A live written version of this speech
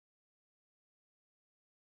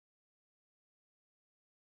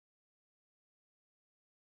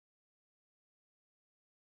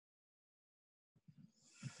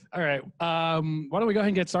All right. Why don't we go ahead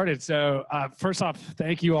and get started? So first off,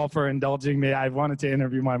 thank you all for indulging me. I wanted to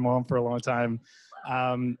interview my mom for a long time.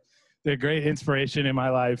 They're a great inspiration in my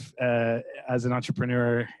life as an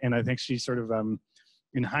entrepreneur. And I think she sort of,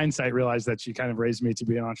 in hindsight, realized that she kind of raised me to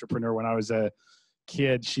be an entrepreneur. When I was a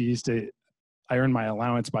kid, I earned my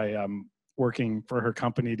allowance by working for her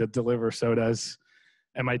company to deliver sodas.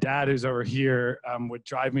 And my dad, who's over here, would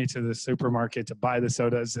drive me to the supermarket to buy the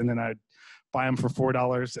sodas, and then I'd buy them for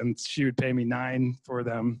 $4, and she would pay me $9 for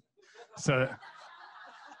them. So,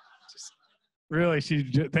 just really,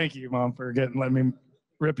 thank you, Mom, for letting me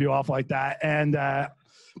rip you off like that. And that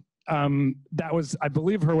was, I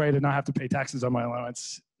believe, her way to not have to pay taxes on my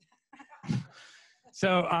allowance.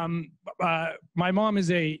 So my mom is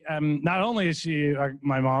not only is she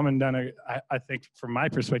my mom and done I think from my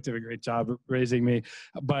perspective, a great job raising me,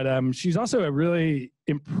 but she's also a really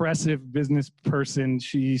impressive business person.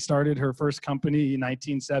 She started her first company in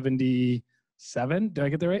 1977. Did I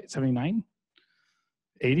get that right? 79?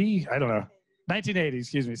 80? I don't know. 1980,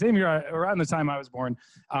 excuse me. Same year, around the time I was born.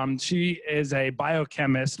 She is a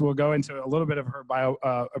biochemist. We'll go into a little bit of her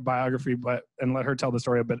biography, and let her tell the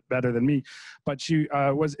story a bit better than me. But she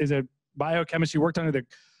is a biochemist. She worked under the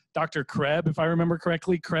Dr. Krebs, if I remember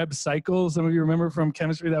correctly. Krebs cycle. Some of you remember from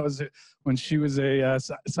chemistry. That was when she was a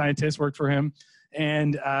scientist, worked for him,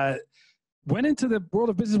 and went into the world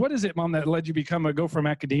of business. What is it, Mom, that led you go from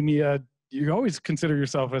academia? You always consider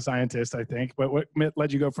yourself a scientist, I think, but what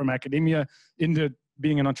led you go from academia into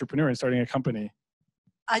being an entrepreneur and starting a company?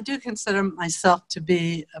 I do consider myself to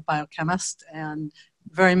be a biochemist and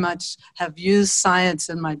very much have used science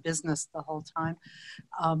in my business the whole time.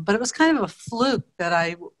 But it was kind of a fluke that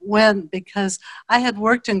I went because I had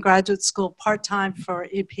worked in graduate school part-time for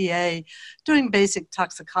EPA doing basic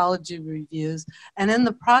toxicology reviews. And in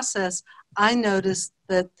the process, I noticed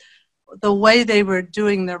that the way they were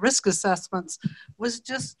doing their risk assessments was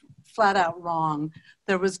just flat out wrong.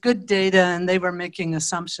 There was good data and they were making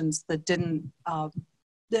assumptions that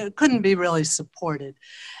that couldn't be really supported.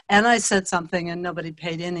 And I said something and nobody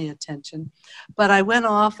paid any attention. But I went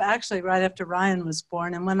off actually right after Ryan was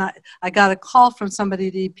born, and when I got a call from somebody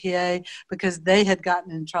at EPA because they had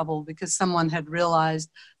gotten in trouble because someone had realized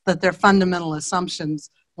that their fundamental assumptions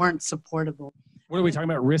weren't supportable. What are we talking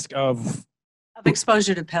about? Risk of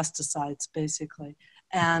exposure to pesticides, basically.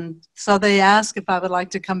 And so they asked if I would like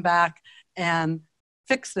to come back and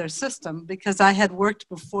fix their system, because I had worked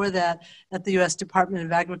before that at the U.S. Department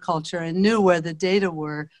of Agriculture and knew where the data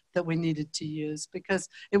were that we needed to use, because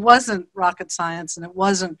it wasn't rocket science and it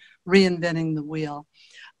wasn't reinventing the wheel.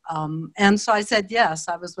 And so I said yes.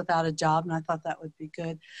 I was without a job and I thought that would be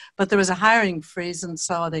good. But there was a hiring freeze, and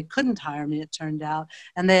so they couldn't hire me, it turned out.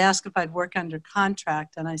 And they asked if I'd work under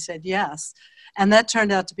contract, and I said yes. And that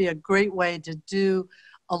turned out to be a great way to do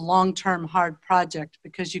a long-term hard project,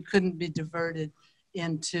 because you couldn't be diverted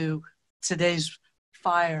into today's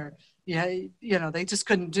fire. Yeah, you know, they just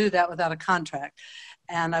couldn't do that without a contract.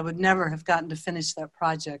 And I would never have gotten to finish that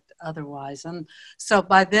project otherwise. And so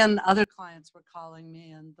by then, other clients were calling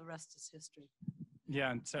me, and the rest is history.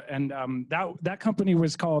 Yeah, and that company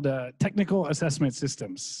was called Technical Assessment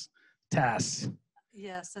Systems, TAS.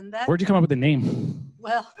 Yes, and that. Where'd you come up with the name?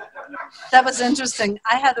 Well, that was interesting.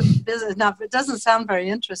 I had a business. Now, it doesn't sound very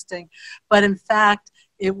interesting, but in fact,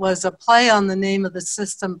 it was a play on the name of the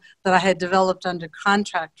system that I had developed under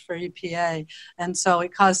contract for EPA. And so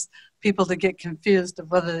it caused people to get confused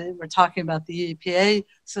of whether they were talking about the EPA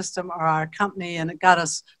system or our company. And it got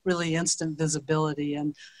us really instant visibility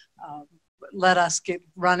and let us get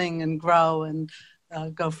running and grow and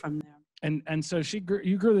go from there. And so you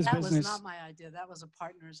grew this business. That was not my idea. That was a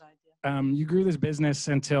partner's idea. You grew this business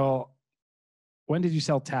until, when did you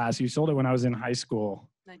sell TAS? You sold it when I was in high school.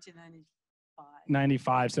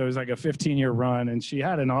 1995. So it was like a 15-year run, and she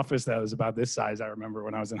had an office that was about this size, I remember,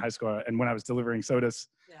 when I was in high school and when I was delivering sodas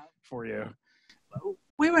for you.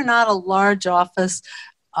 We were not a large office,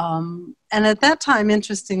 and at that time,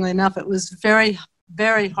 interestingly enough, it was very,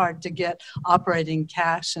 very hard to get operating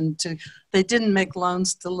cash, and they didn't make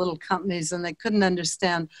loans to little companies, and they couldn't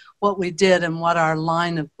understand what we did and what our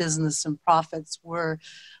line of business and profits were.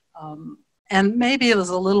 And maybe it was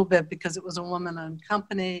a little bit because it was a woman-owned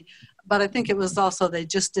company, but I think it was also they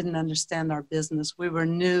just didn't understand our business. We were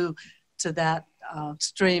new to that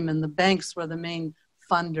stream, and the banks were the main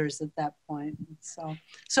funders at that point. So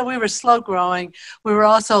we were slow growing. We were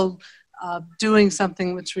also doing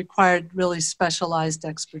something which required really specialized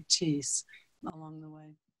expertise along the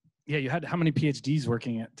way. Yeah, you had how many PhDs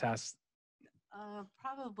working at TAS?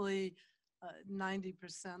 Probably 90%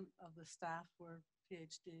 of the staff were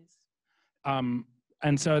PhDs.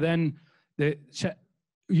 And so then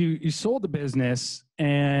you sold the business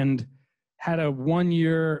and had a 1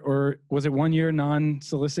 year, or was it 1 year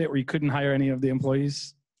non-solicit where you couldn't hire any of the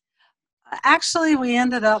employees? Actually, we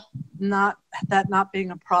ended up not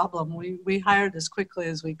being a problem. We hired as quickly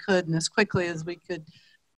as we could and as quickly as we could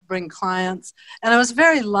bring clients. And I was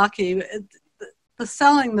very lucky. The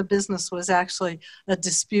selling the business was actually a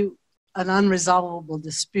dispute, an unresolvable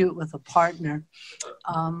dispute with a partner,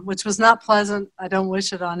 which was not pleasant. I don't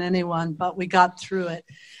wish it on anyone, but we got through it.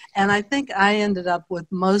 And I think I ended up with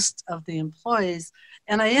most of the employees,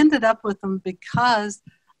 and I ended up with them because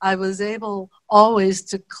I was able always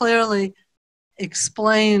to clearly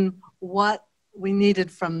explain what we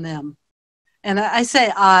needed from them. And I say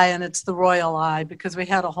I, and it's the royal I, because we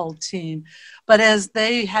had a whole team. But as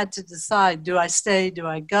they had to decide, do I stay, do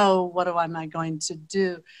I go, what am I going to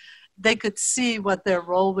do, they could see what their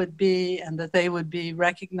role would be and that they would be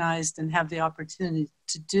recognized and have the opportunity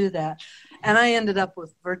to do that. And I ended up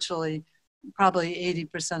with virtually probably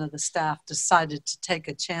 80% of the staff decided to take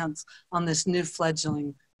a chance on this new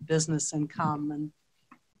fledgling business and come. And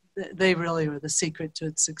they really were the secret to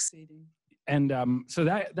it succeeding. And so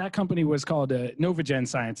that company was called Novagen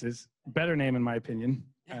Sciences, better name in my opinion.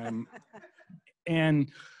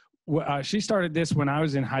 And she started this when I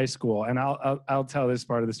was in high school, and I'll tell this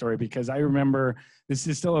part of the story because I remember this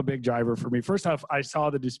is still a big driver for me. First off, I saw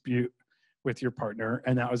the dispute with your partner,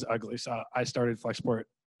 and that was ugly. So I started Flexport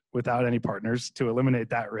without any partners to eliminate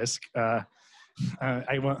that risk. I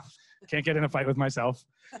can't get in a fight with myself.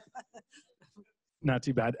 Not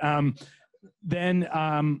too bad. Then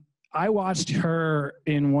I watched her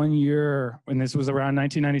in 1 year, when this was around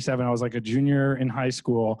 1997, I was like a junior in high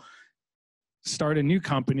school, start a new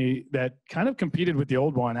company that kind of competed with the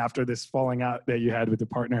old one after this falling out that you had with the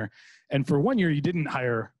partner. And for 1 year, you didn't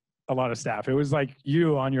hire a lot of staff. It was like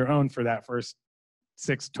you on your own for that first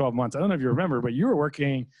 12 months. I don't know if you remember, but you were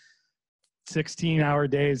working 16-hour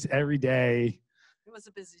days every day. It was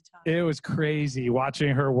a busy time. It was crazy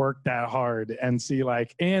watching her work that hard and see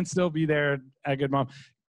and still be there, a good mom.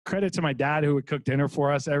 Credit to my dad who would cook dinner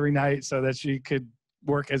for us every night so that she could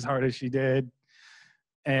work as hard as she did.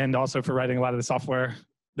 And also for writing a lot of the software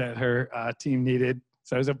that her team needed.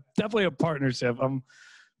 So it was definitely a partnership.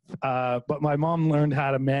 But my mom learned how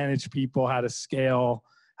to manage people, how to scale,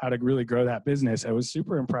 how to really grow that business. It was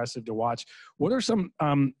super impressive to watch. What are some,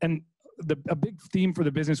 a big theme for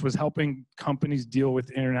the business was helping companies deal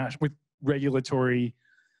with regulatory,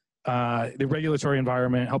 the regulatory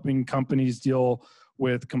environment, helping companies deal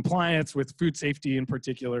with compliance, with food safety in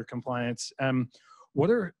particular compliance. And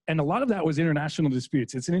a lot of that was international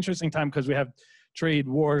disputes. It's an interesting time because we have trade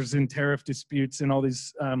wars and tariff disputes and all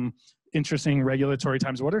these interesting regulatory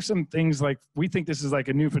times. What are some things we think this is like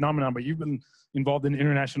a new phenomenon, but you've been involved in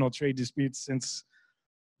international trade disputes since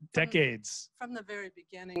decades. From the very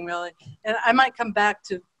beginning, really. And I might come back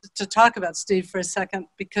to talk about Steve for a second,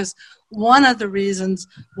 because one of the reasons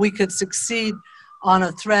we could succeed on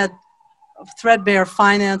a threadbare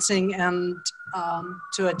financing and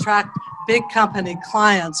to attract big company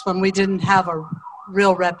clients when we didn't have a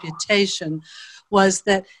real reputation was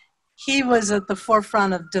that he was at the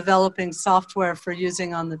forefront of developing software for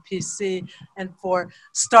using on the PC and for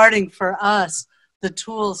starting for us the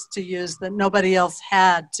tools to use that nobody else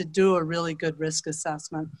had to do a really good risk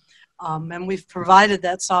assessment. And we've provided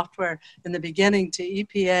that software in the beginning to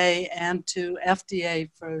EPA and to FDA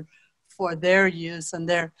for their use, and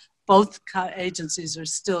both agencies are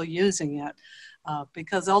still using it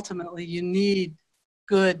because ultimately you need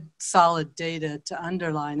good, solid data to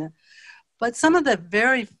underline it. But some of the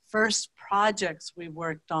very first projects we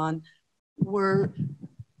worked on were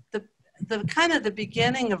the kind of the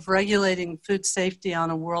beginning of regulating food safety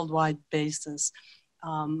on a worldwide basis.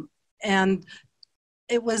 And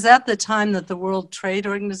it was at the time that the World Trade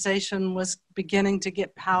Organization was beginning to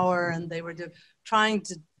get power, and they were trying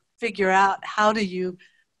to figure out how do you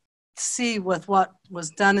see with what was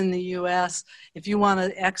done in the US, if you want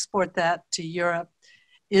to export that to Europe,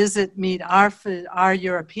 is it meet our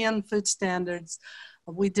European food standards?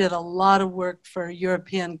 We did a lot of work for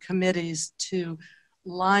European committees to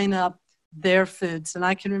line up their foods. And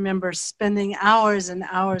I can remember spending hours and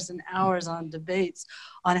hours and hours on debates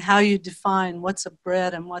on how you define what's a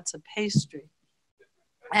bread and what's a pastry.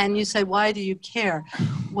 And you say, why do you care?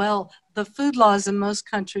 Well, the food laws in most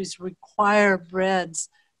countries require breads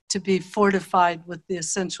to be fortified with the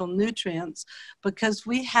essential nutrients, because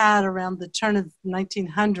we had around the turn of the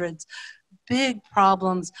 1900s big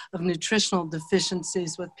problems of nutritional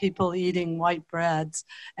deficiencies with people eating white breads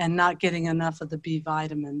and not getting enough of the B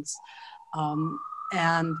vitamins.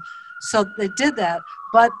 And so they did that,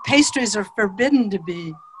 but pastries are forbidden to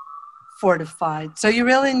be fortified. So you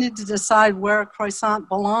really need to decide where a croissant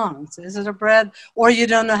belongs. Is it a bread, or you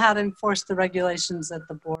don't know how to enforce the regulations at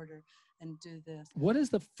the border and do this. What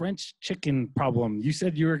is the French chicken problem? You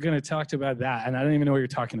said you were going to talk about that, and I don't even know what you're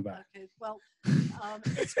talking about. Okay, well,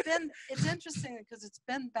 it's interesting because it's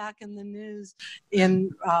been back in the news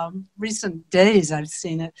in recent days. I've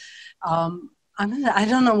seen it. I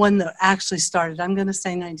don't know when that actually started. I'm going to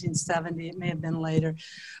say 1970. It may have been later.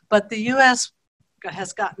 But the U.S.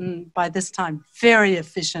 has gotten, by this time, very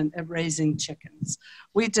efficient at raising chickens.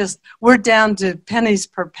 We're down to pennies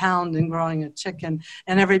per pound in growing a chicken,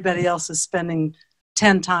 and everybody else is spending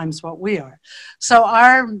 10 times what we are. So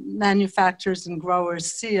our manufacturers and growers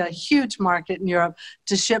see a huge market in Europe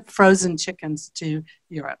to ship frozen chickens to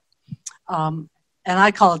Europe. And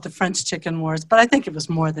I call it the French chicken wars, but I think it was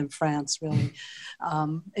more than France, really.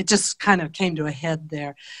 It just kind of came to a head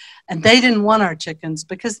there. And they didn't want our chickens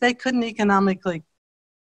because they couldn't economically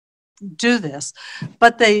do this.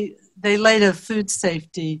 But they laid a food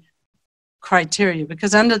safety criteria,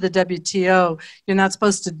 because under the WTO, you're not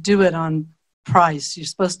supposed to do it on price. You're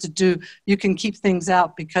supposed to you can keep things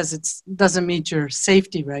out because it doesn't meet your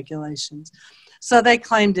safety regulations. So they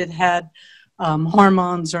claimed it had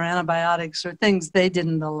hormones or antibiotics or things they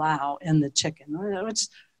didn't allow in the chicken, which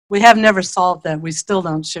we have never solved that. We still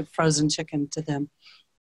don't ship frozen chicken to them.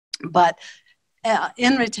 But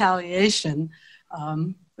in retaliation,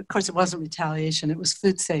 of course it wasn't retaliation, it was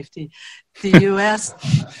food safety. The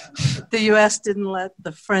U.S. didn't let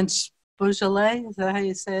the French Beaujolais, is that how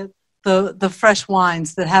you say it? The fresh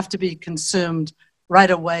wines that have to be consumed right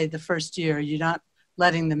away the first year. You're not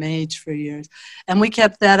letting them age for years. And we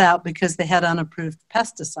kept that out because they had unapproved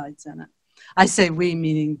pesticides in it. I say we,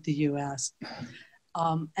 meaning the U.S.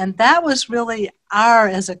 And that was really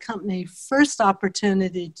as a company, first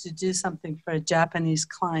opportunity to do something for a Japanese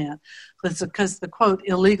client, because the, quote,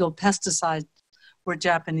 illegal pesticides were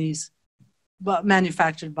Japanese, well,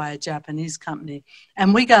 manufactured by a Japanese company.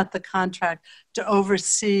 And we got the contract to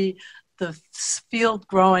oversee the field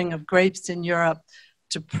growing of grapes in Europe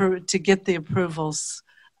to get the approvals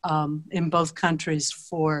in both countries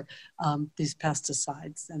for these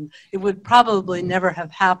pesticides. And it would probably never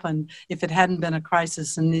have happened if it hadn't been a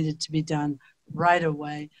crisis and needed to be done right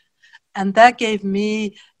away. And that gave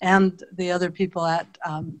me and the other people at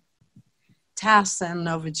TAS and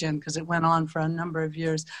Novogen, because it went on for a number of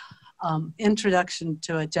years, introduction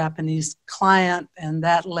to a Japanese client, and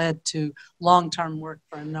that led to long-term work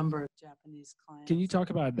for a number of Japanese clients. Can you talk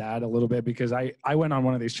about that a little bit? Because I went on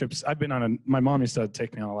one of these trips. I've been on my mom used to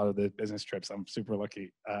take me on a lot of the business trips. I'm super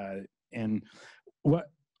lucky. And what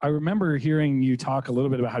I remember hearing you talk a little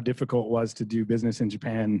bit about how difficult it was to do business in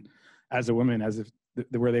Japan as a woman,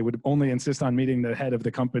 where they would only insist on meeting the head of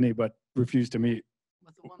the company, but refuse to meet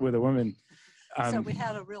with a woman. So we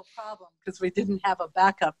had a real problem because we didn't have a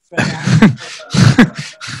backup for that.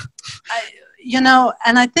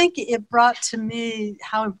 And I think it brought to me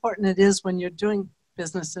how important it is when you're doing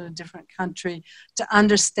business in a different country to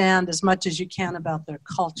understand as much as you can about their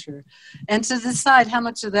culture and to decide how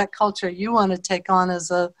much of that culture you want to take on as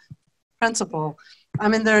a principal. I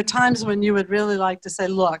mean, there are times when you would really like to say,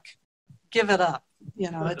 look, give it up.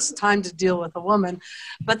 It's time to deal with a woman.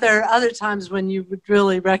 But there are other times when you would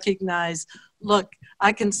really recognize, look,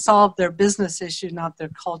 I can solve their business issue, not their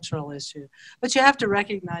cultural issue. But you have to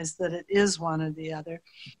recognize that it is one or the other.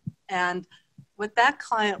 And with that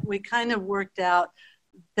client, we kind of worked out,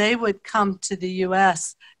 they would come to the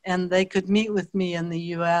U.S. and they could meet with me in the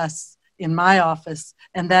U.S. in my office,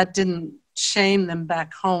 and that didn't shame them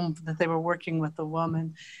back home that they were working with a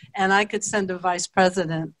woman. And I could send a vice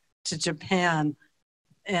president to Japan,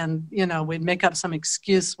 and we'd make up some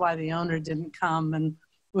excuse why the owner didn't come, and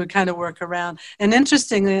we'd kind of work around. And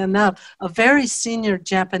interestingly enough, a very senior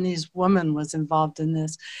Japanese woman was involved in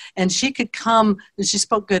this, and she could come, and she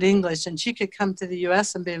spoke good English, and she could come to the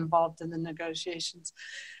US and be involved in the negotiations.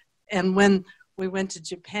 And when we went to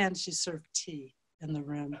Japan, she served tea in the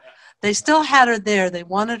room. They still had her there. They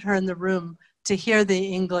wanted her in the room to hear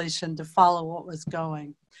the English and to follow what was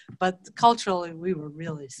going. But culturally, we were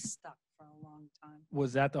really stuck for a long time.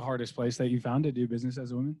 Was that the hardest place that you found to do business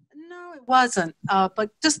as a woman? No, it wasn't. But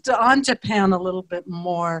just on Japan a little bit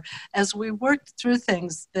more. As we worked through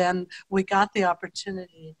things, then we got the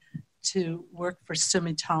opportunity to work for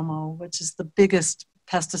Sumitomo, which is the biggest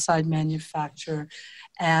pesticide manufacturer.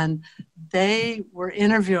 And they were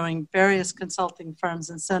interviewing various consulting firms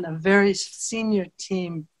and sent a very senior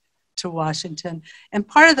team to Washington. And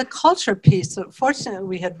part of the culture piece that fortunately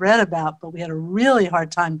we had read about, but we had a really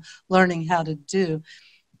hard time learning how to do,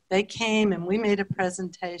 They came and we made a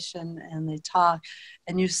presentation and they talk,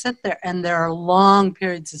 and you sit there and there are long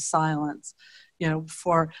periods of silence. You know,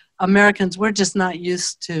 for Americans, we're just not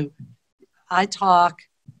used to, I talk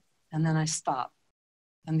and then I stop.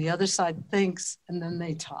 And the other side thinks and then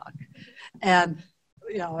they talk. And,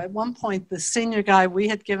 you know, at one point, the senior guy, we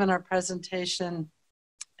had given our presentation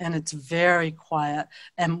and it's very quiet.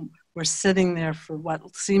 And we're sitting there for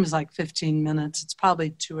what seems like 15 minutes. It's probably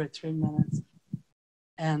 2 or 3 minutes.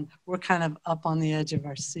 And we're kind of up on the edge of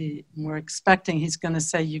our seat. And we're expecting he's going to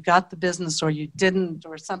say, you got the business or you didn't,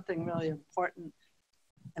 or something really important.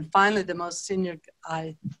 And finally, the most senior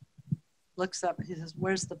guy looks up, he says,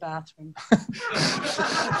 where's the bathroom?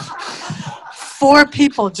 4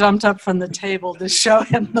 people jumped up from the table to show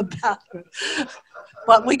him the bathroom.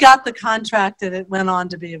 But we got the contract, and it went on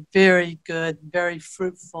to be a very good, very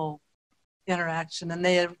fruitful interaction. And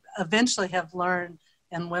they eventually have learned,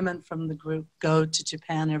 and women from the group go to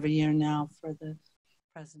Japan every year now for the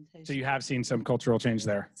presentation. So you have seen some cultural change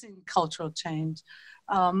there. Seen cultural change.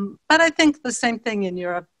 But I think the same thing in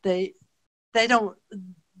Europe. They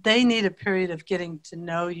need a period of getting to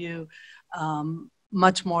know you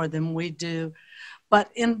much more than we do. But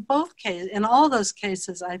in both cases, in all those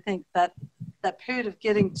cases, I think that that period of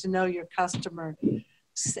getting to know your customer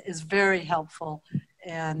is very helpful.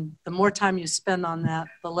 And the more time you spend on that,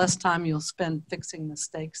 the less time you'll spend fixing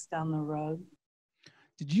mistakes down the road.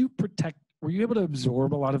 Were you able to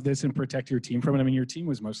absorb a lot of this and protect your team from it? I mean, your team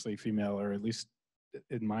was mostly female, or at least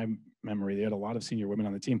in my memory, they had a lot of senior women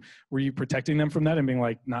on the team. Were you protecting them from that and being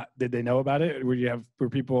like, did they know about it? Were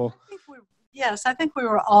people? Yes, I think we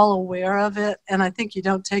were all aware of it. And I think you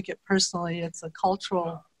don't take it personally. It's a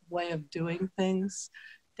cultural way of doing things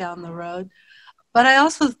down the road. But I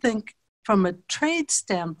also think from a trade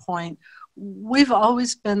standpoint, we've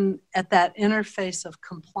always been at that interface of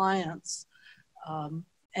compliance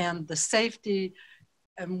and the safety,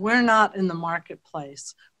 and we're not in the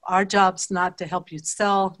marketplace. Our job's not to help you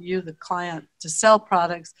sell, you, the client, to sell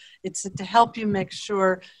products. It's to help you make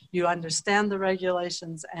sure you understand the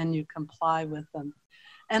regulations and you comply with them.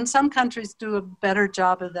 And some countries do a better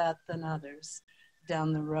job of that than others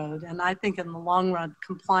down the road. And I think in the long run,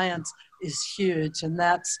 compliance is huge. And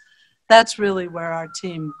that's really where our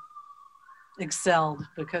team excelled,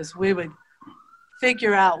 because we would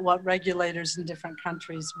figure out what regulators in different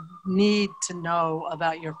countries need to know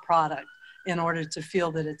about your product in order to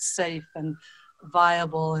feel that it's safe and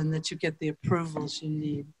viable and that you get the approvals you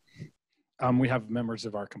need. We have members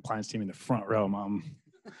of our compliance team in the front row, Mom.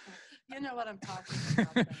 You know what I'm talking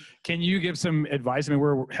about. Then. Can you give some advice? I mean,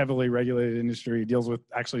 we're a heavily regulated industry, deals with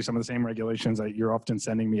actually some of the same regulations. You're often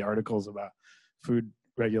sending me articles about food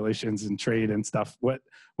regulations and trade and stuff. What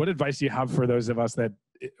advice do you have for those of us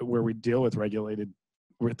where we deal with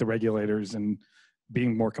the regulators and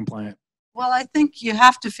being more compliant? Well, I think you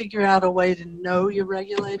have to figure out a way to know your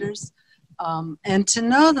regulators and to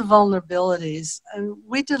know the vulnerabilities. And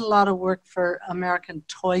we did a lot of work for American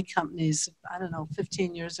toy companies,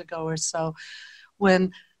 15 years ago or so,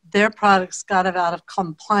 when their products got out of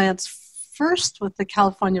compliance first with the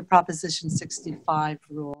California Proposition 65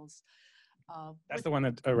 rules. That's the one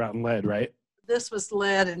that around lead, right? This was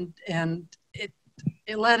lead, and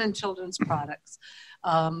it led in children's products.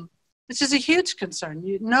 Which is a huge concern.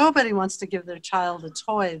 Nobody wants to give their child a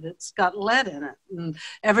toy that's got lead in it. And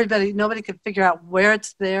nobody could figure out where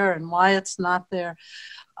it's there and why it's not there.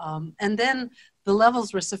 And then the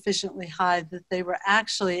levels were sufficiently high that they were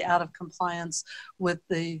actually out of compliance with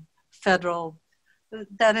the federal,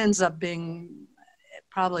 that ends up being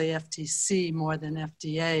probably FTC more than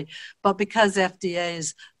FDA. But because FDA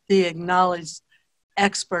is the acknowledged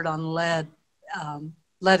expert on lead,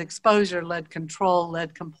 lead exposure, lead control,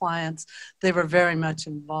 lead compliance, they were very much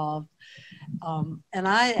involved. And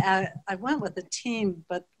I went with a team,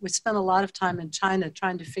 but we spent a lot of time in China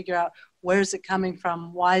trying to figure out where's it coming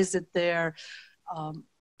from, why is it there?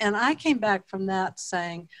 And I came back from that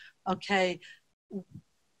saying, okay,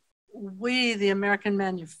 we, the American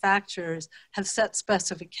manufacturers, have set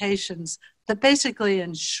specifications that basically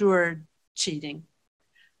ensured cheating.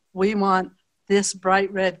 We want this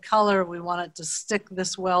bright red color, we want it to stick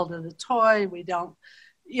this well to the toy, we don't,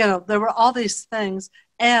 there were all these things.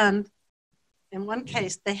 And in one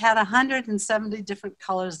case, they had 170 different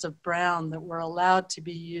colors of brown that were allowed to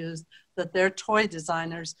be used that their toy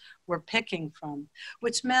designers were picking from,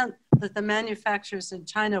 which meant that the manufacturers in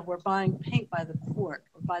China were buying paint by the quart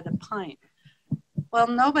or by the pint. Well,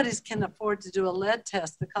 nobody can afford to do a lead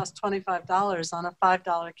test that costs $25 on a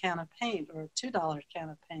 $5 can of paint or a $2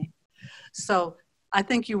 can of paint. So I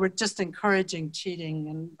think you were just encouraging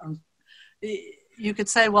cheating. And you could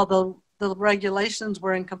say, well, the regulations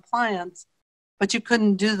were in compliance, but you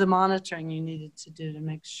couldn't do the monitoring you needed to do to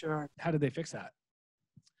make sure. How did they fix that?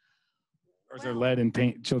 Or is there lead in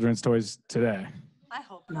paint children's toys today? I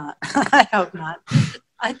hope not. I hope not.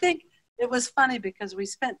 I think it was funny because we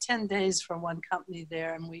spent 10 days for one company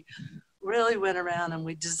there, and we really went around and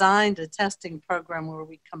we designed a testing program where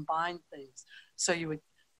we combined things. So you would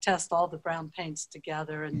test all the brown paints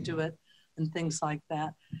together and do it and things like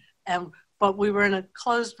that. But we were in a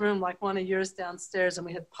closed room like one of yours downstairs, and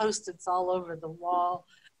we had Post-its all over the wall,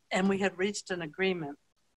 and we had reached an agreement.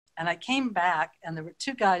 And I came back, and there were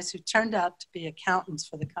two guys who turned out to be accountants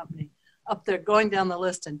for the company up there going down the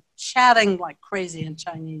list and chatting like crazy in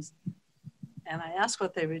Chinese. And I asked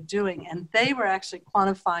what they were doing, and they were actually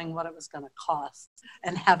quantifying what it was going to cost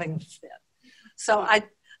and having a fit. So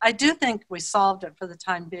I do think we solved it for the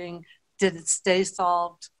time being. Did it stay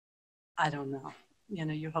solved? I don't know. You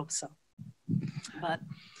know, you hope so.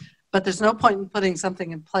 But there's no point in putting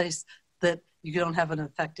something in place that you don't have an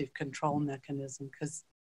effective control mechanism, because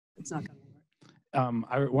it's not going to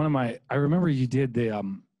work. I remember you did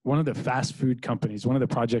one of the fast food companies, one of the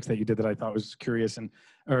projects that you did that I thought was curious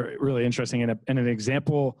or really interesting, and an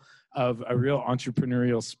example of a real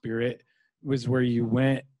entrepreneurial spirit was where you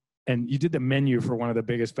went and you did the menu for one of the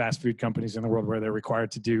biggest fast food companies in the world, where they're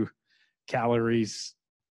required to do calories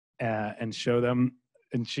and show them.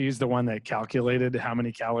 And she's the one that calculated how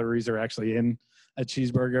many calories are actually in a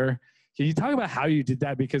cheeseburger. Can you talk about how you did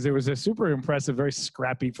that? Because it was a super impressive, very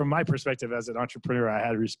scrappy, from my perspective as an entrepreneur, I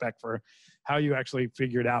had respect for how you actually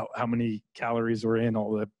figured out how many calories were in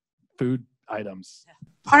all the food items.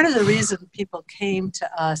 Part of the reason people came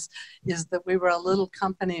to us is that we were a little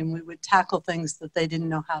company and we would tackle things that they didn't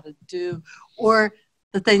know how to do, or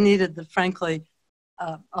that they needed, frankly,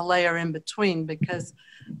 a layer in between, because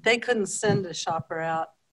they couldn't send a shopper out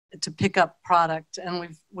to pick up product.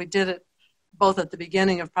 And we did it both at the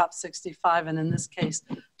beginning of Prop 65 and in this case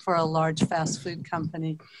for a large fast food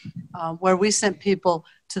company, where we sent people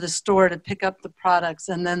to the store to pick up the products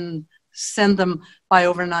and then send them by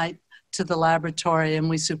overnight to the laboratory, and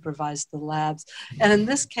we supervised the labs. And in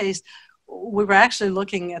this case, we were actually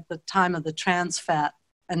looking at the time of the trans fat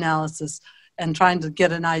analysis and trying to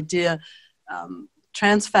get an idea.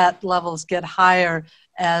 Trans fat levels get higher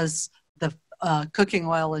as the cooking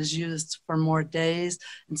oil is used for more days.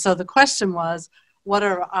 And so the question was, what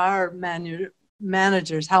are our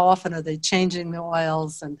managers, how often are they changing the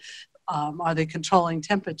oils, and are they controlling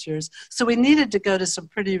temperatures? So we needed to go to some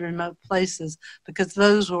pretty remote places, because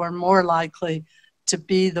those were more likely to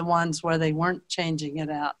be the ones where they weren't changing it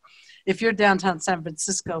out. If you're downtown San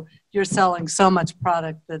Francisco, you're selling so much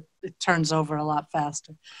product that it turns over a lot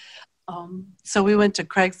faster. So we went to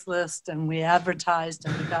Craigslist and we advertised,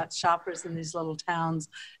 and we got shoppers in these little towns,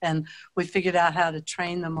 and we figured out how to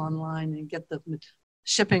train them online and get the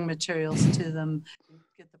shipping materials to them, and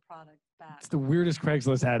get the product back. It's the weirdest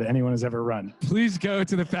Craigslist ad anyone has ever run. Please go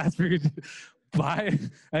to the fast food, buy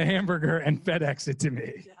a hamburger, and FedEx it to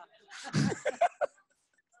me. Yeah.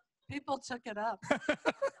 People took it up.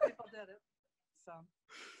 People did it.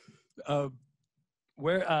 So.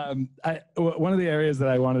 One of the areas that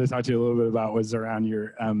I wanted to talk to you a little bit about was around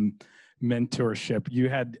your mentorship. You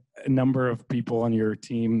had a number of people on your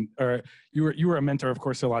team, or you were a mentor, of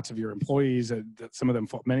course, to lots of your employees.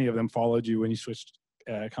 Many of them followed you when you switched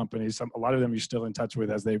companies. A lot of them you're still in touch with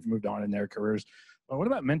as they've moved on in their careers. But what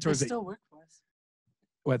about mentors? They still work for us.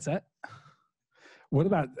 What's that? What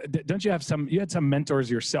about? Don't you have some? You had some mentors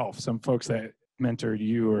yourself, some folks that mentored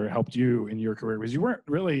you or helped you in your career, because you weren't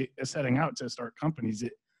really setting out to start companies.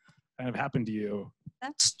 It kind of happened to you.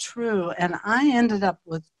 That's true. And I ended up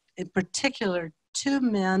with, in particular, two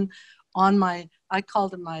men on I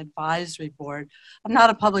called it my advisory board. I'm not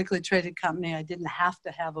a publicly traded company. I didn't have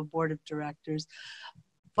to have a board of directors,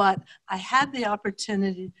 but I had the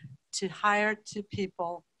opportunity to hire two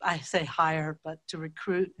people. I say hire, but to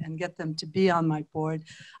recruit and get them to be on my board.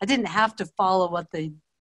 I didn't have to follow the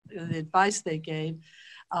advice they gave,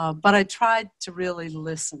 but I tried to really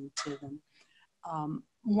listen to them.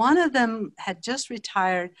 One of them had just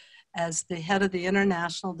retired as the head of the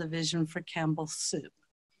international division for Campbell's Soup.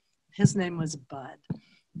 His name was Bud,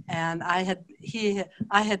 and I had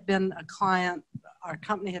been a client. Our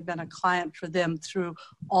company had been a client for them through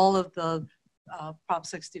all of the Prop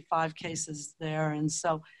 65 cases there, and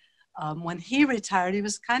so when he retired, he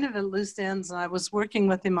was kind of at loose ends, and I was working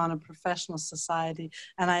with him on a professional society,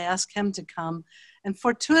 and I asked him to come. And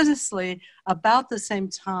fortuitously, about the same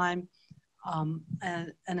time,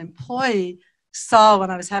 an employee saw, when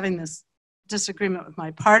I was having this disagreement with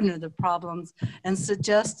my partner, the problems, and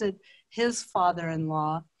suggested his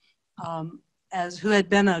father-in-law who had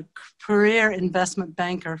been a career investment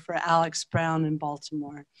banker for Alex Brown in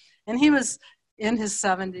Baltimore. And he was in his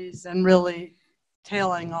 70s and really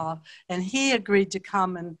tailing off. And he agreed to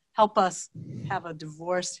come and help us have a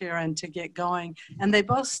divorce here and to get going. And they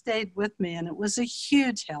both stayed with me, and it was a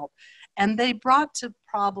huge help. And they brought to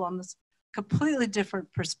problems completely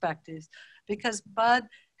different perspectives, because Bud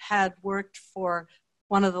had worked for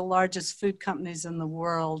one of the largest food companies in the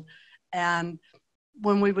world. And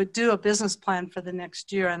when we would do a business plan for the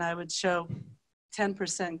next year and I would show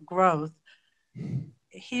 10% growth,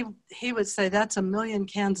 he would say, that's 1 million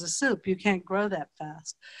cans of soup. You can't grow that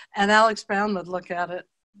fast. And Alex Brown would look at it,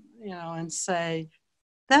 and say,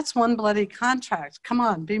 that's one bloody contract. Come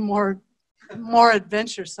on, be more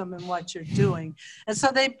adventuresome in what you're doing. And so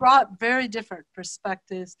they brought very different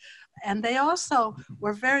perspectives. And they also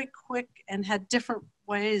were very quick and had different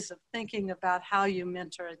ways of thinking about how you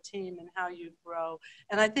mentor a team and how you grow.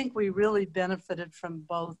 And I think we really benefited from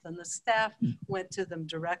both. And the staff went to them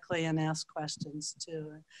directly and asked questions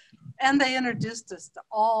too. And they introduced us to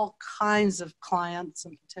all kinds of clients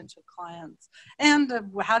and potential clients. And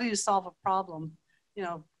how do you solve a problem?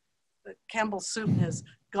 Campbell's Soup has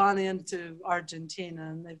gone into Argentina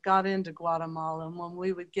and they've got into Guatemala. And when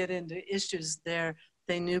we would get into issues there,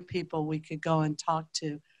 they knew people we could go and talk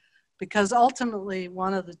to. Because ultimately,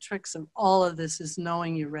 one of the tricks of all of this is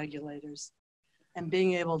knowing your regulators and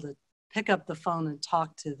being able to pick up the phone and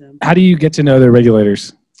talk to them. How do you get to know the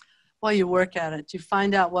regulators? Well, you work at it. You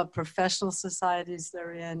find out what professional societies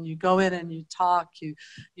they're in. You go in and you talk.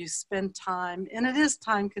 You spend time. And it is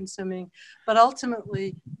time consuming. But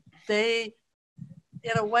ultimately,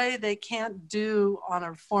 in a way they can't do on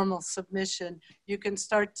a formal submission, you can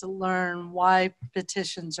start to learn why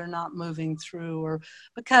petitions are not moving through, or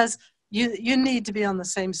because you need to be on the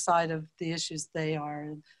same side of the issues they are.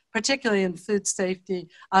 And particularly in food safety,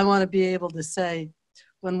 I want to be able to say,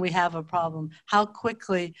 when we have a problem, how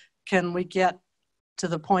quickly can we get to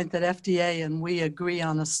the point that FDA and we agree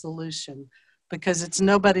on a solution? Because it's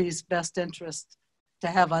nobody's best interest to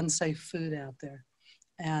have unsafe food out there.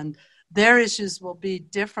 And their issues will be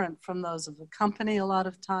different from those of the company a lot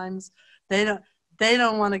of times. They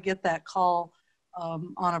don't want to get that call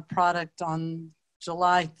on a product on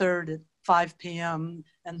July 3rd at 5 p.m.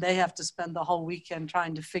 and they have to spend the whole weekend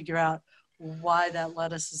trying to figure out why that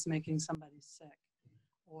lettuce is making somebody sick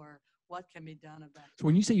or what can be done about it. So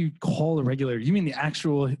when you say you call the regulator, you mean the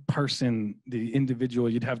actual person, the individual,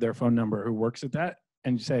 you'd have their phone number who works at that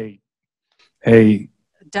and you say, hey.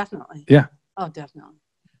 Definitely. Yeah. Oh, definitely.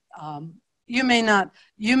 You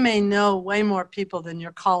may know way more people than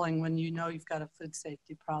you're calling when you know you've got a food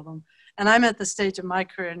safety problem. And I'm at the stage of my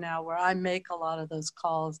career now where I make a lot of those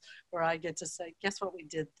calls where I get to say, guess what we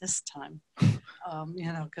did this time?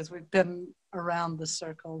 Because we've been around the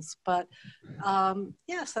circles. But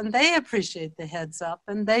yes, and they appreciate the heads up,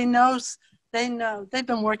 and they know they've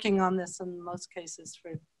been working on this in most cases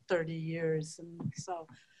for 30 years. And so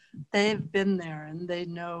they've been there and they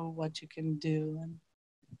know what you can do. And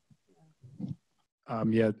I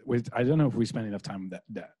don't know if we spend enough time with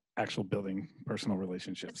that actual building personal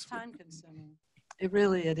relationships. It's time consuming.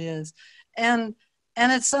 It is. And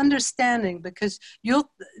it's understanding, because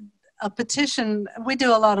a petition, we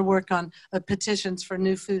do a lot of work on petitions for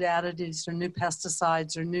new food additives or new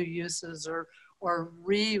pesticides or new uses or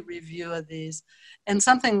re-review of these, and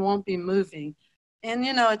something won't be moving. And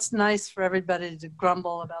it's nice for everybody to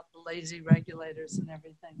grumble about the lazy regulators and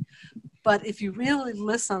everything. But if you really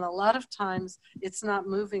listen, a lot of times it's not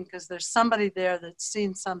moving because there's somebody there that's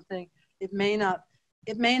seen something. It may not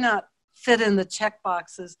fit in the check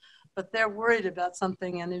boxes, but they're worried about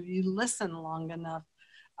something. And if you listen long enough,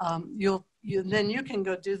 then you can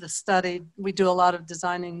go do the study. We do a lot of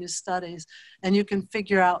designing new studies, and you can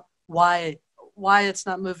figure out why it's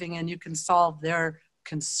not moving, and you can solve their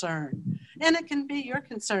concern. And it can be your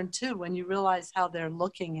concern too when you realize how they're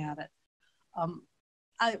looking at it.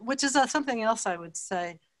 Which is something else I would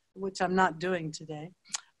say, which I'm not doing today,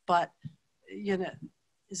 but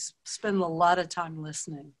is spend a lot of time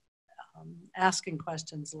listening, asking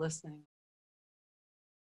questions, listening.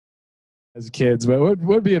 As kids, but what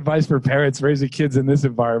would be advice for parents raising kids in this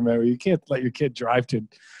environment where you can't let your kid drive to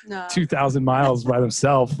 2,000 miles by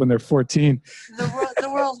themselves when they're 14? The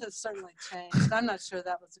world has certainly changed. I'm not sure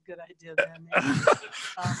that was a good idea then.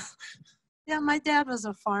 Yeah, my dad was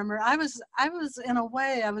a farmer. I was in a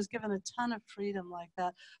way, I was given a ton of freedom like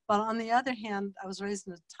that. But on the other hand, I was raised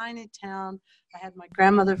in a tiny town. I had my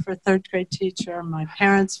grandmother for a third grade teacher, my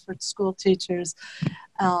parents for school teachers,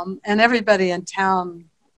 and everybody in town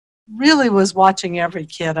really was watching every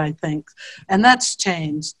kid, I think, and that's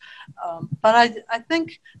changed. But I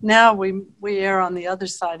think now we err on the other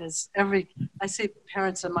side. I see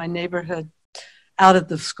parents in my neighborhood out at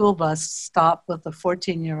the school bus stop with the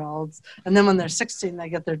 14-year-olds, and then when they're 16, they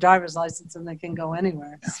get their driver's license and they can go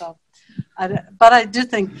anywhere. So, but I do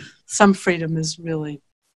think some freedom is really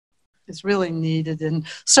needed, and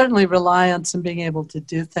certainly reliance and being able to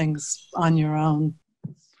do things on your own.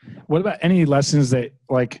 What about any lessons that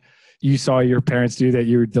like you saw your parents do that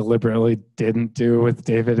you deliberately didn't do with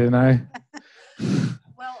David and I?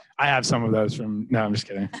 Well, I have some of those from, no, I'm just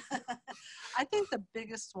kidding. I think the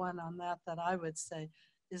biggest one on that I would say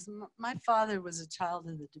is my father was a child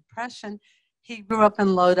of the Depression. He grew up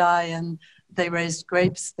in Lodi and they raised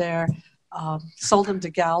grapes there, sold them to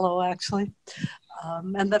Gallo actually.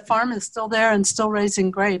 And the farm is still there and still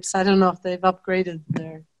raising grapes. I don't know if they've upgraded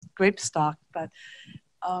their grape stock, but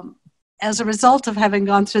as a result of having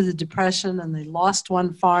gone through the Depression and they lost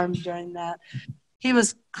one farm during that, he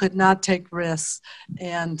could not take risks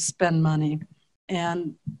and spend money.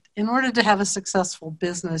 And in order to have a successful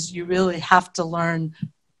business, you really have to learn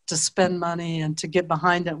to spend money and to get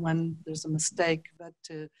behind it when there's a mistake, but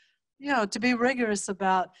to be rigorous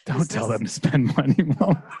about. Don't tell them to spend money,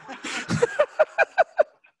 Mom.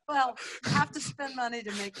 Well, you have to spend money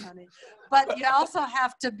to make money, but you also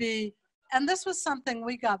have to be, and this was something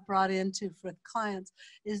we got brought into with clients,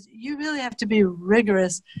 is you really have to be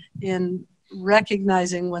rigorous in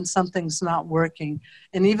recognizing when something's not working.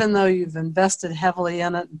 And even though you've invested heavily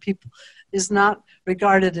in it, and people is not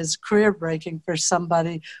regarded as career breaking for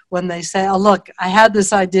somebody when they say, oh, look, I had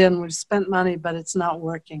this idea and we've spent money, but it's not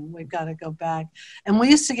working. We've got to go back. And we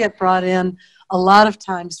used to get brought in a lot of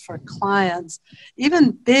times for clients.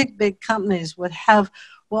 Even big companies would have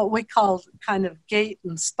what we call kind of gate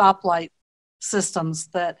and stoplight systems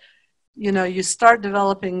that, you start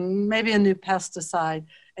developing maybe a new pesticide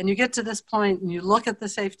and you get to this point and you look at the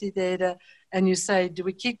safety data and you say, do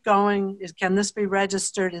we keep going? Can this be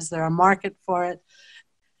registered? Is there a market for it?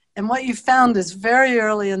 And what you found is very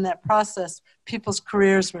early in that process, people's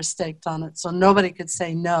careers were staked on it, so nobody could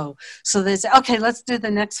say no. So they say, okay, let's do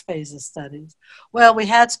the next phase of studies. Well, we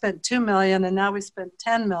had spent $2 million and now we spent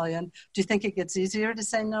 $10 million. Do you think it gets easier to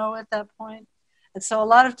say no at that point? And so a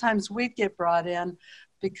lot of times we'd get brought in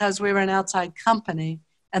because we were an outside company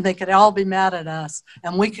and they could all be mad at us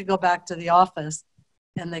and we could go back to the office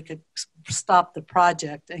and they could stop the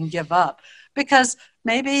project and give up. Because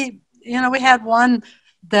maybe, we had one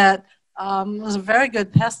that was a very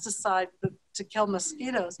good pesticide to kill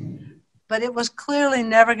mosquitoes, but it was clearly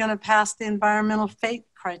never going to pass the environmental fate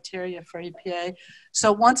criteria for EPA.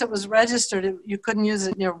 So once it was registered, you couldn't use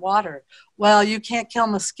it near water. Well, you can't kill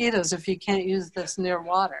mosquitoes if you can't use this near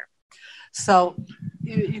water. So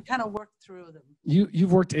you kind of work through them.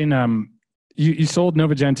 You've worked in, you sold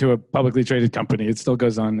Novagen to a publicly traded company. It still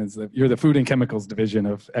goes on as you're the food and chemicals division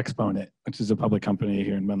of Exponent, which is a public company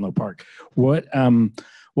here in Menlo Park. What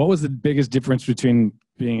was the biggest difference between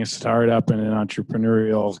being a startup and an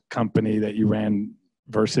entrepreneurial company that you ran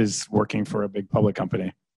versus working for a big public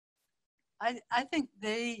company? I think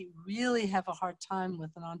they really have a hard time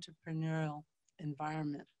with an entrepreneurial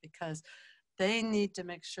environment because they need to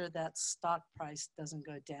make sure that stock price doesn't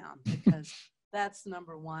go down because that's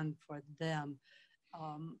number one for them.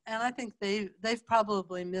 And I think they've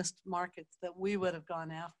probably missed markets that we would have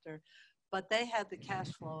gone after, but they had the cash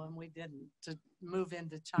flow and we didn't to move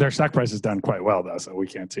into China. Their stock price has done quite well though, so we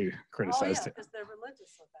can't too criticize it. Because they're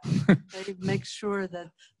religious about it. They make sure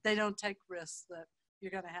that they don't take risks that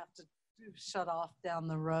you're going to have to shut off down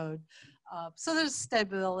the road. So there's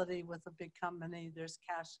stability with a big company. There's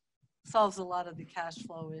cash, solves a lot of the cash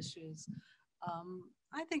flow issues.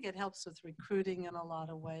 I think it helps with recruiting in a lot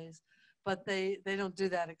of ways, but they don't do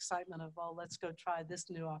that excitement of, oh, let's go try this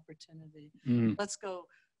new opportunity. Let's go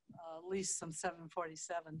lease some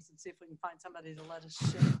 747s and see if we can find somebody to let us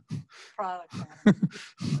ship product on.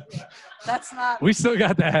 That's not. We still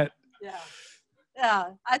got that. Yeah.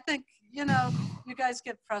 I think, you guys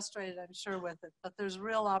get frustrated, I'm sure, with it, but there's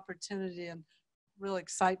real opportunity and real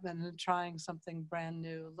excitement in trying something brand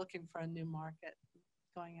new, looking for a new market,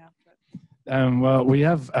 going after it. Well, we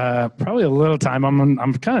have probably a little time.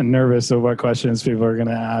 I'm kind of nervous of what questions people are going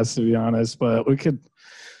to ask, to be honest, but we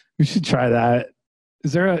should try that.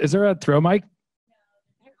 Is there a throw mic?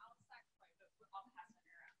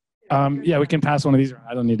 Yeah, we can pass one of these around.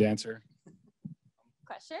 I don't need to answer.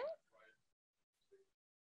 Question?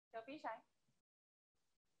 Don't be shy.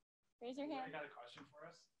 Raise your hand. I got a question for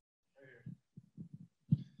us.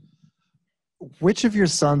 Which of your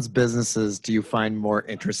son's businesses do you find more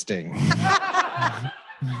interesting?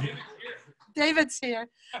 David's here.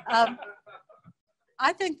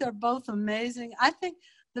 I think they're both amazing. I think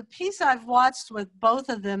the piece I've watched with both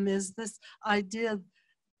of them is this idea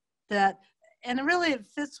that, and it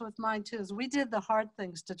fits with mine too, is we did the hard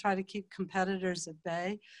things to try to keep competitors at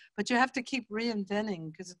bay, but you have to keep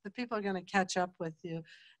reinventing because the people are going to catch up with you.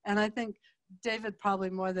 And I think David probably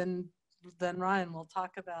more than Ryan will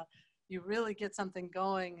talk about, you really get something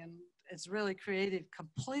going and it's really creative,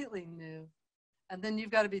 completely new. And then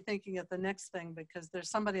you've got to be thinking of the next thing because there's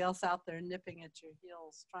somebody else out there nipping at your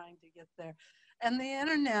heels trying to get there. And the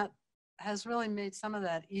internet has really made some of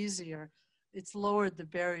that easier. It's lowered the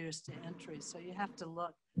barriers to entry. So you have to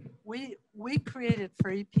look. We created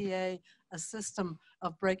for EPA a system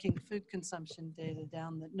of breaking food consumption data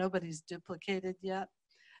down that nobody's duplicated yet.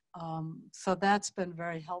 So that's been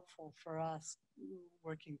very helpful for us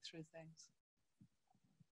working through things.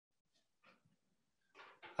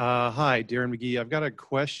 Hi, Darren McGee. I've got a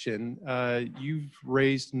question. You've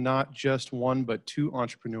raised not just one, but two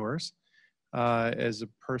entrepreneurs. As a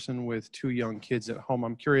person with two young kids at home,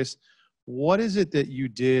 I'm curious, what is it that you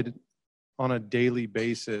did on a daily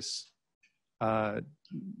basis to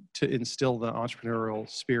instill the entrepreneurial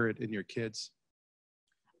spirit in your kids?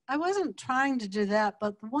 I wasn't trying to do that,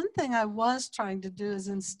 but the one thing I was trying to do is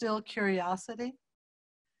instill curiosity.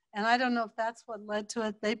 And I don't know if that's what led to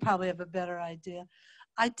it. They probably have a better idea.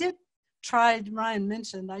 I did try, Ryan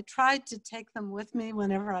mentioned, I tried to take them with me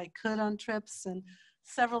whenever I could on trips, and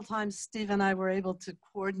several times Steve and I were able to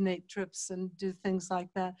coordinate trips and do things like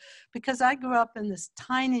that. Because I grew up in this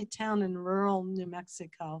tiny town in rural New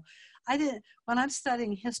Mexico. When I'm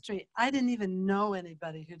studying history, I didn't even know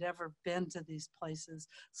anybody who'd ever been to these places.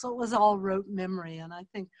 So it was all rote memory. And I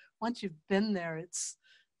think once you've been there,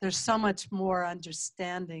 there's so much more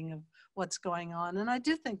understanding of what's going on. And I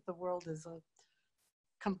do think the world is a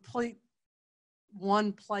complete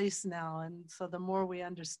one place now. And so the more we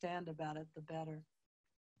understand about it, the better.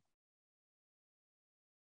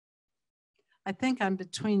 I think I'm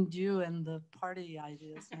between you and the party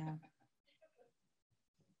ideas now.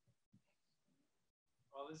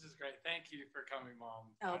 Well, this is great. Thank you for coming,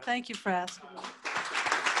 Mom. Oh, thank you for asking me.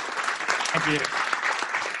 Thank you.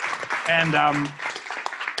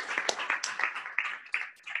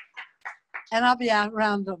 And I'll be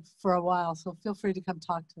around for a while, so feel free to come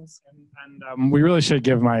talk to us. And we really should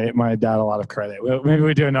give my dad a lot of credit. Maybe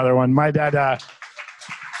we do another one. My dad,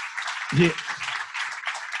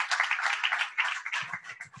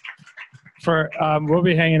 we'll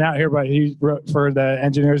be hanging out here, but he wrote, for the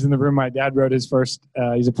engineers in the room, my dad wrote his first,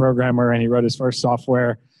 he's a programmer, and he wrote his first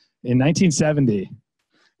software in 1970.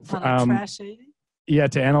 On a trash 80? Yeah,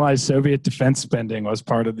 to analyze Soviet defense spending was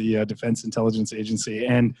part of the Defense Intelligence Agency.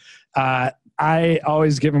 And I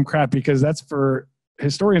always give him crap because that's, for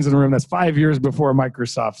historians in the room, that's 5 years before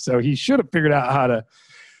Microsoft. So he should have figured out how to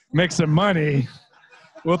make some money.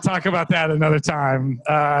 We'll talk about that another time.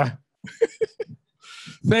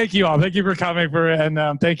 Thank you all. Thank you for coming.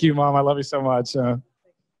 And thank you, Mom. I love you so much.